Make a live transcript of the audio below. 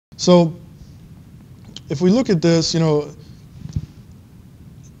So if we look at this, if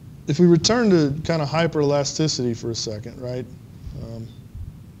we return to kind of hyperelasticity for a second, right?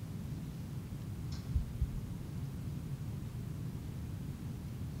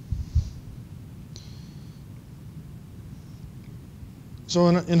 So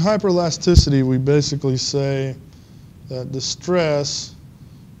in hyperelasticity, we basically say that the stress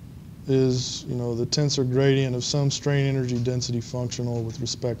is, the tensor gradient of some strain energy density functional with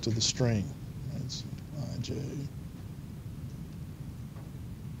respect to the strain. Right? So IJ.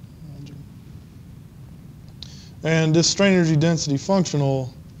 And this strain energy density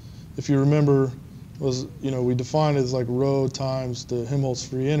functional, if you remember, was, we defined it as like rho times the Helmholtz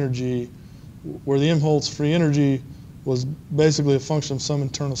free energy, where the Helmholtz free energy was basically a function of some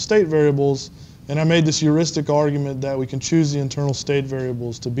internal state variables, and I made this heuristic argument that we can choose the internal state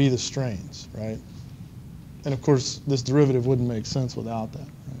variables to be the strains, right? And of course, this derivative wouldn't make sense without that,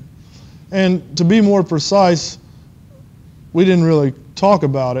 right? And to be more precise, we didn't really talk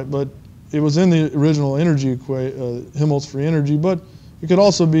about it, but it was in the original energy Helmholtz free energy, but it could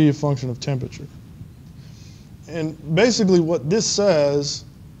also be a function of temperature. And basically what this says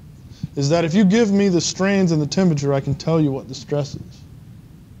is that if you give me the strains and the temperature, I can tell you what the stress is.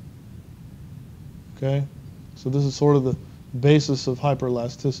 Okay? So this is sort of the basis of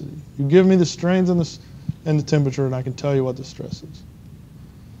hyperelasticity. You give me the strains and the temperature, and I can tell you what the stress is.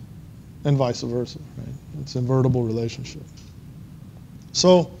 And vice versa, right? It's an invertible relationship.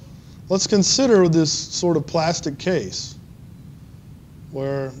 So let's consider this sort of plastic case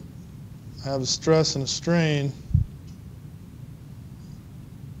where I have a stress and a strain,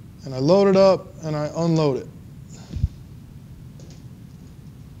 and I load it up and I unload it.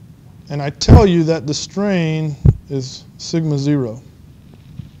 And I tell you that the strain is sigma 0.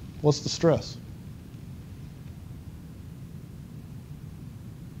 What's the stress?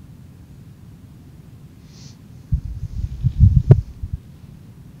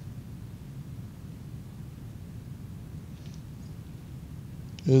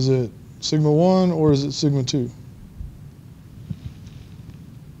 Is it sigma 1 or is it sigma 2?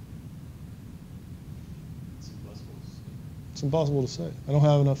 It's impossible to say. I don't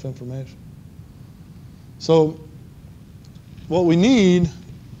have enough information. So what we need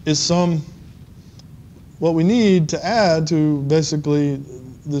is what we need to add to basically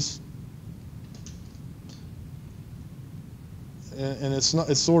this, and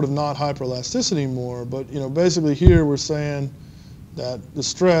it's sort of not hyperelasticity anymore, but basically here we're saying that the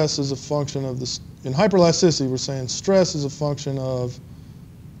stress is a function of this. In hyperelasticity, we're saying stress is a function of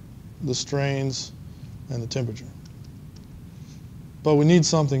the strains and the temperature. But we need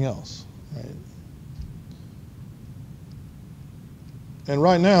something else, right? And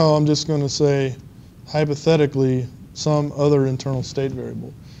right now, I'm just going to say, hypothetically, some other internal state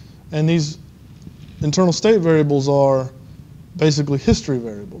variable. And these internal state variables are basically history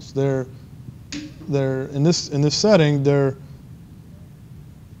variables. They're in this setting, they're,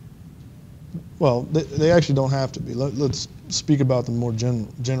 well, they actually don't have to be. Let's speak about them more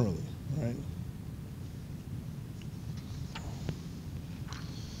generally, right?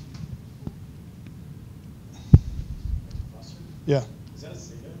 Yeah. Is that a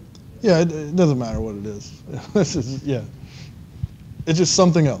zeta? Yeah, it doesn't matter what it is. Yeah. It's just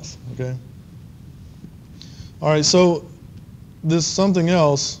something else, okay? All right, so this something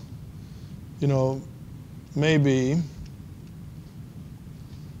else, may be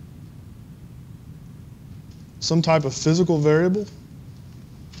some type of physical variable.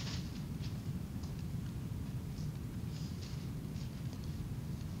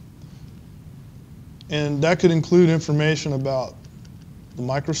 And that could include information about the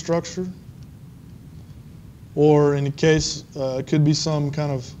microstructure, or in the case, it could be some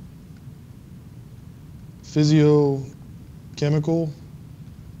kind of physiochemical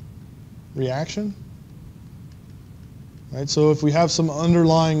reaction. Right? So if we have some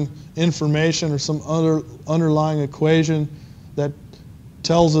underlying information or some underlying equation that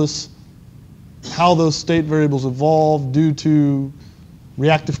tells us how those state variables evolve due to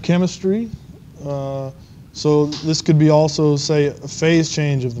reactive chemistry, so this could be also, say, a phase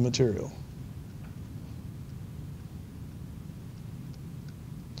change of the material.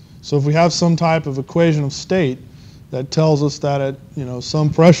 So if we have some type of equation of state that tells us that at some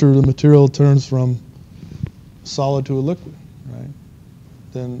pressure the material turns from solid to a liquid, right?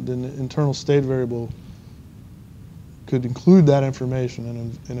 Then the internal state variable could include that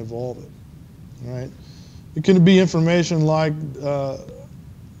information and evolve it, right? It can be information like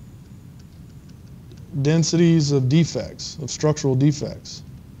densities of defects, of structural defects.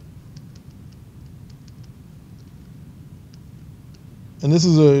 and this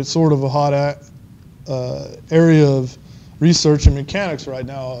is a sort of a hot area of research in mechanics right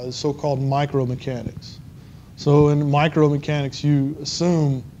now, is so-called micromechanics. So in micromechanics, you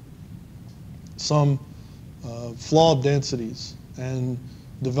assume some flawed densities and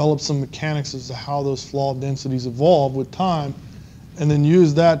develop some mechanics as to how those flawed densities evolve with time, and then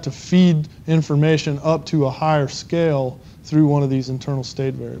use that to feed information up to a higher scale through one of these internal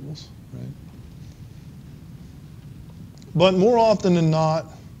state variables. Right? But more often than not,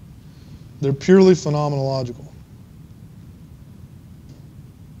 they're purely phenomenological.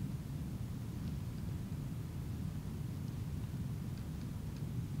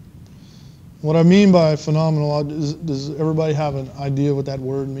 What I mean by phenomenological is, does everybody have an idea what that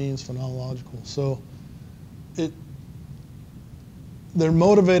word means, phenomenological? So they're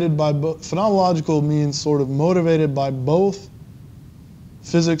motivated by both. Phenomenological means sort of motivated by both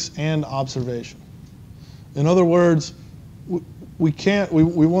physics and observation. In other words, we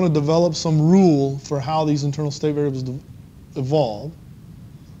want to develop some rule for how these internal state variables evolve,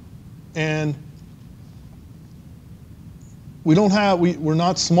 and we're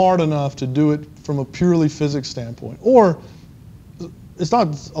not smart enough to do it from a purely physics standpoint. Or it's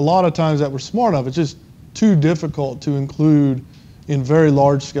not a lot of times that we're smart enough, it's just too difficult to include in very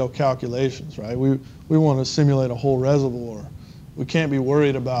large scale calculations, right? We want to simulate a whole reservoir. We can't be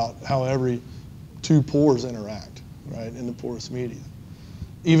worried about how every two pores interact, right, in the porous media.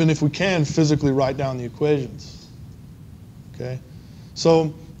 Even if we can physically write down the equations, okay?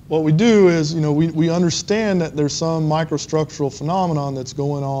 So what we do is, we understand that there's some microstructural phenomenon that's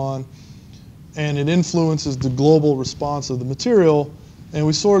going on, and it influences the global response of the material, and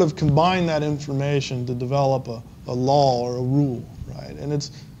we sort of combine that information to develop a law or a rule, right? And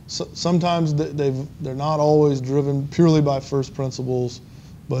it's sometimes they're not always driven purely by first principles,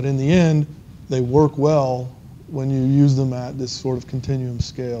 but in the end, they work well when you use them at this sort of continuum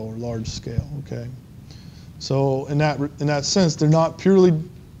scale or large scale, okay? So in that sense, they're not purely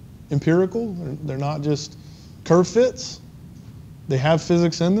empirical. They're not just curve fits. They have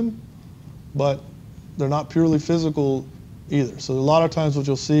physics in them, but they're not purely physical either. So a lot of times what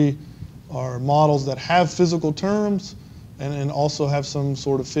you'll see are models that have physical terms and also have some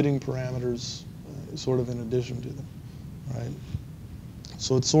sort of fitting parameters sort of in addition to them, right?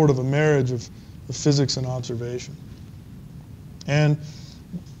 So it's sort of a marriage of physics and observation. And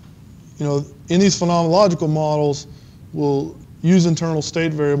in these phenomenological models, we'll use internal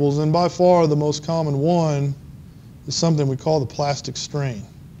state variables, and by far the most common one is something we call the plastic strain.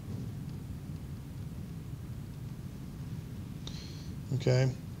 Okay?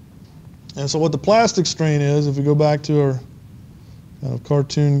 And so what the plastic strain is, if we go back to our kind of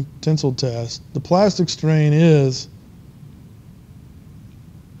cartoon tinsel test, the plastic strain is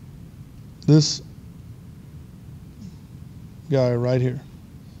this guy right here.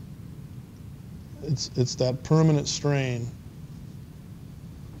 It's that permanent strain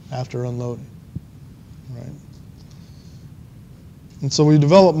after unloading, right? And so we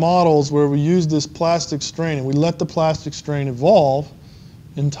develop models where we use this plastic strain, and we let the plastic strain evolve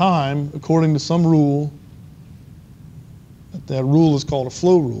in time according to some rule. That rule is called a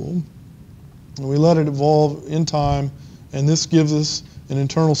flow rule. And we let it evolve in time, and this gives us an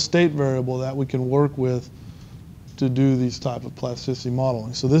internal state variable that we can work with to do these type of plasticity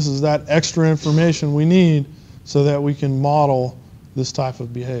modeling. So this is that extra information we need so that we can model this type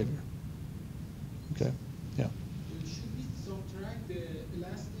of behavior. Okay, yeah. Should we subtract the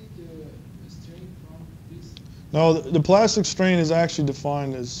elastic strain from this? No, the plastic strain is actually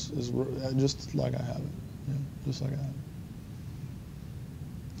defined as just like I have it. Yeah, just like I have it.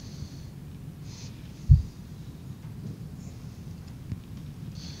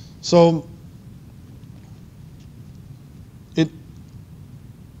 So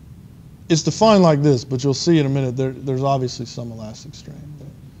it's defined like this, but you'll see in a minute there's obviously some elastic strain.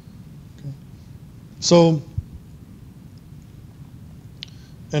 Okay. So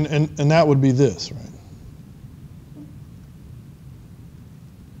and that would be this, right?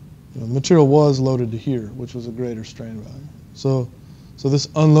 The material was loaded to here, which was a greater strain value. So this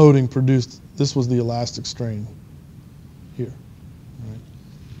unloading produced, this was the elastic strain here. Right?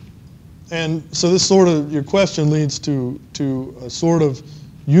 And so this sort of, your question leads to a sort of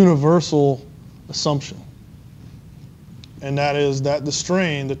universal assumption. And that is that the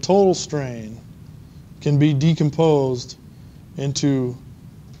strain, the total strain, can be decomposed into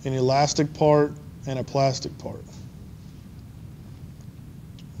an elastic part and a plastic part.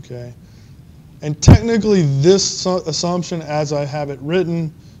 Okay? And technically this assumption, as I have it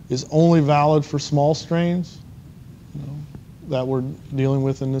written, is only valid for small strains, that we're dealing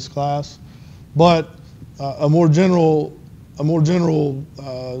with in this class. But a more general a more general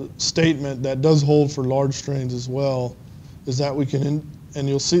statement that does hold for large strains as well is that we can, and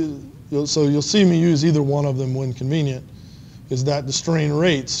you'll see me use either one of them when convenient, is that the strain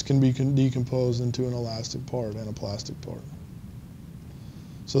rates can be decomposed into an elastic part and a plastic part.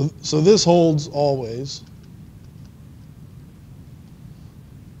 So this holds always.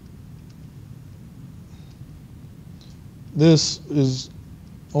 This is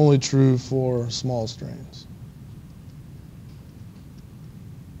only true for small strains.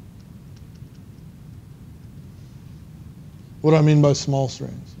 What do I mean by small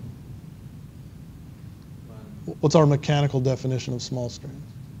strains? What's our mechanical definition of small strains?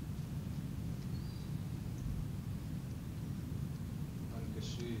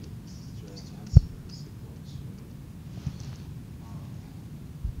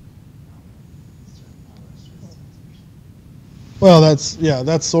 Well,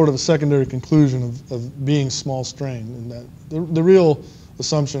 that's sort of a secondary conclusion of being small strain, and that the real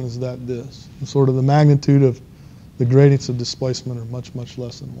assumption is that sort of the magnitude of the gradients of displacement are much, much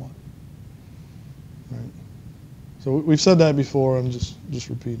less than 1. Right? So we've said that before, I'm just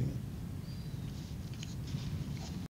repeating it.